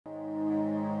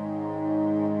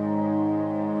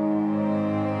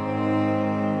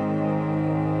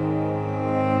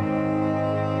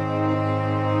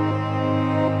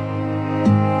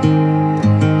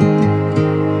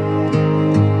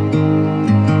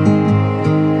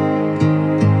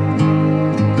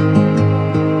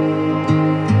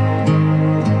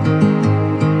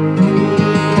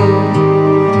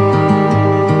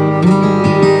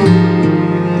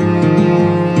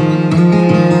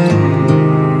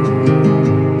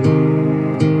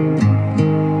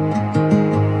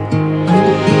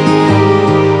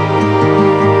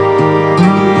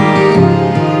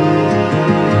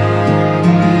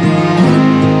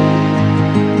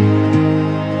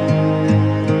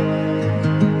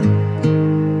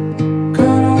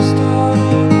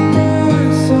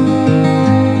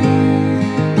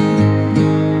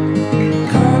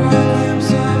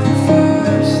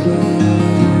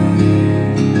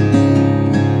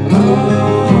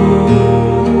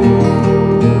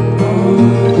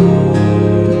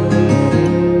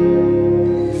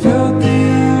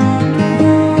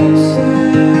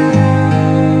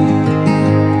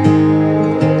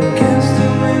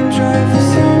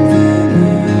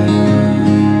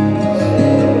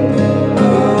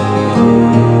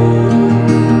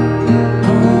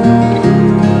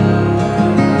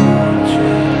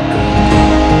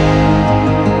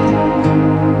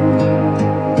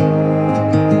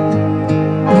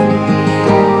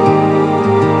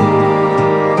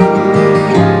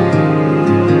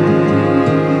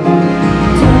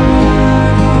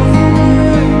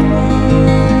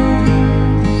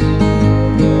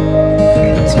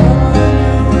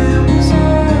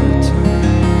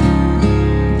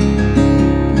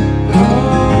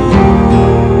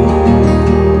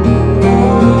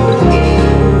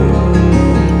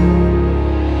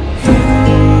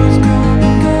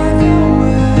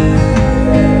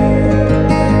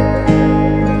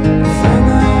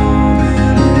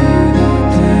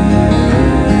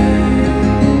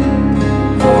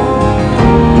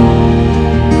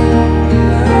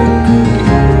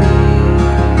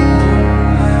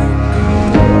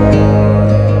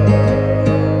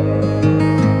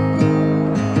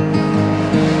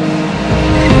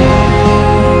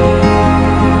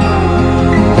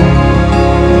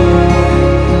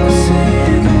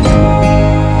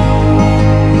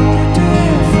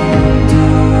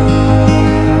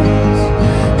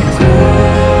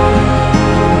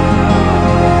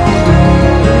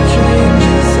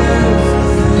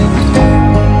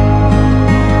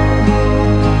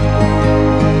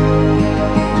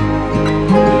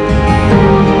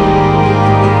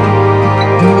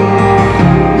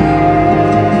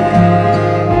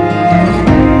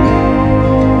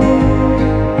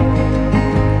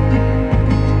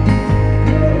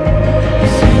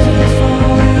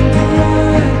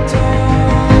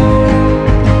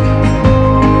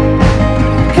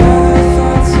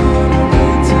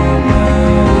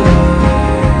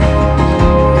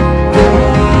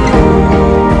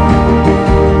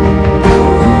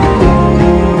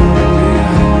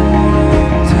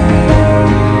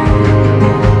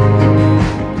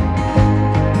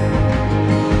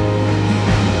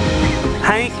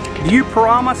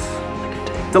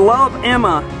To love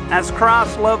Emma as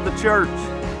Christ loved the church.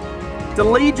 To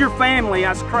lead your family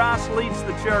as Christ leads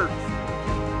the church.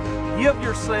 Give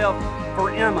yourself for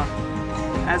Emma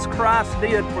as Christ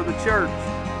did for the church.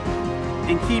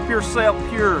 And keep yourself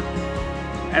pure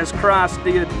as Christ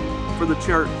did for the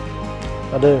church.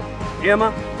 I do.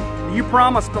 Emma, do you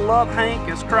promise to love Hank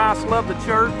as Christ loved the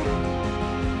church?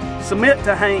 Submit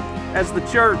to Hank as the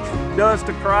church does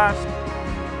to Christ?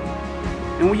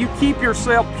 And will you keep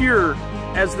yourself pure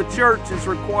as the church is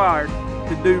required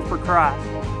to do for Christ?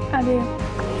 I do.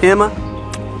 Emma,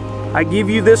 I give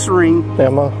you this ring.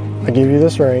 Emma, I give you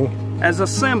this ring. As a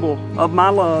symbol of my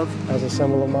love. As a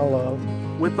symbol of my love.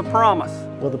 With the promise.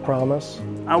 With the promise.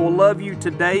 I will love you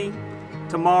today,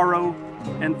 tomorrow,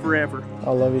 and forever.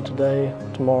 I'll love you today,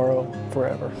 tomorrow,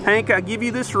 forever. Hank, I give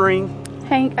you this ring.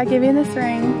 Hank, I give you this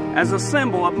ring. As a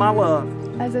symbol of my love.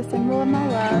 As a symbol of my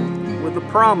love. With the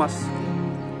promise.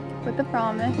 With the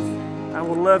promise. I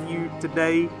will love you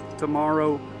today,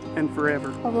 tomorrow, and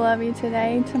forever. I will love you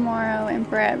today, tomorrow, and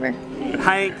forever.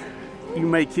 Hank, you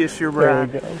may kiss your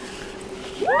bride. There we go.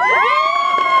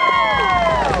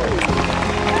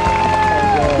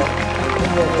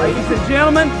 Ladies and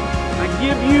gentlemen, I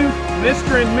give you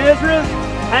Mr. and Mrs.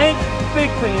 Hank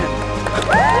Thingpen.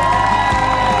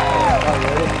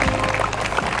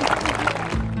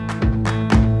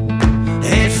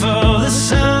 Head for the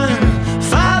sun,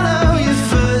 follow your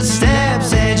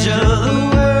footsteps, edge of the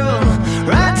world,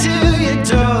 right to your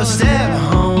doorstep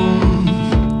home.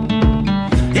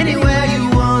 Anywhere you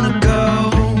wanna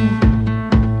go,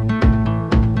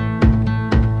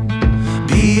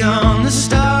 beyond the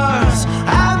stars,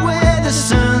 out where the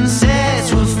sun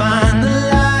sets, we'll find the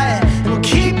light and we'll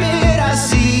keep it our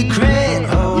secret.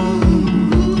 Oh,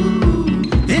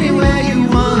 anywhere you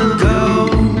wanna go,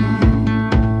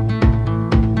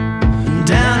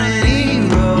 down an Eaton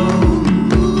road,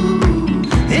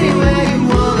 anywhere you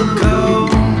wanna go,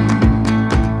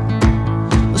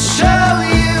 I'll show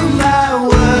you my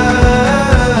world.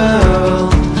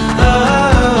 Oh,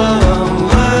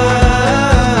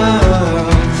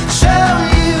 show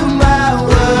you my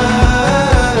world.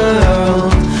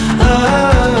 Oh,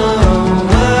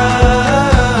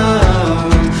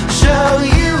 show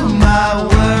you my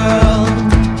world.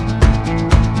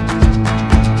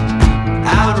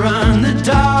 Outrun the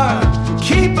dark,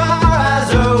 keep our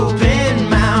eyes open,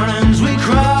 mountains we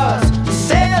cross,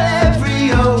 sail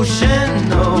every ocean.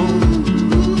 No,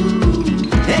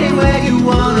 anywhere you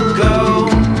wanna go,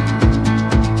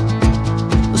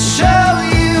 I'll show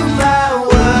you my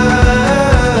world.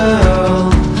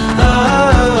 Oh,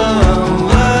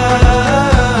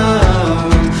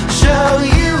 show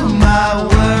you my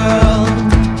world.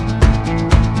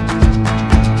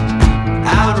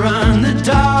 Outrun the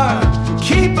dark,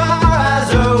 keep our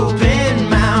eyes open,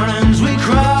 mountains we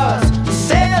cross,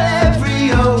 sail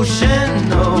every ocean.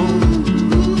 No,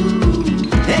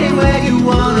 anywhere you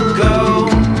wanna go,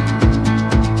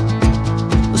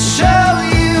 I'll show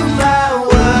you my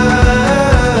world.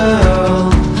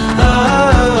 Oh,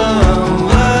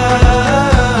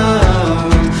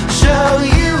 show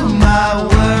you my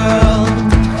world.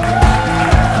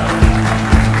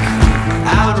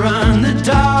 Outrun the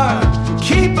dark,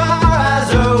 keep our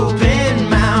eyes open,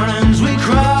 mountains we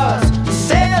cross,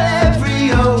 sail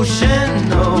every ocean.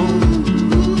 No,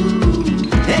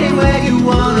 anywhere you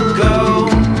wanna go,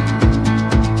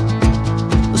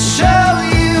 I'll show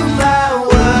you my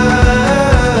world.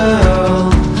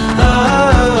 Oh,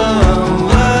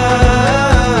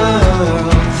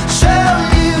 show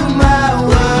you my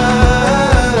world.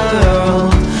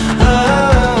 Oh,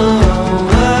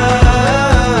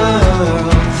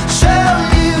 show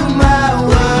you my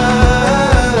world.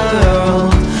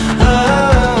 Oh,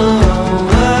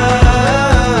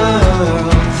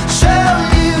 show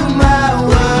you my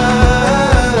world.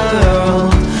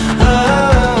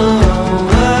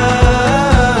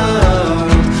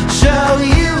 Show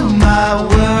you my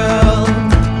world.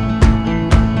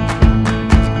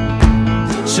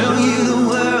 Show you the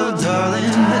world,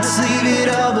 darling. Let's leave it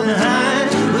all behind.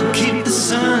 We'll keep the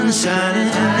sun shining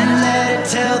and let it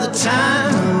tell the time.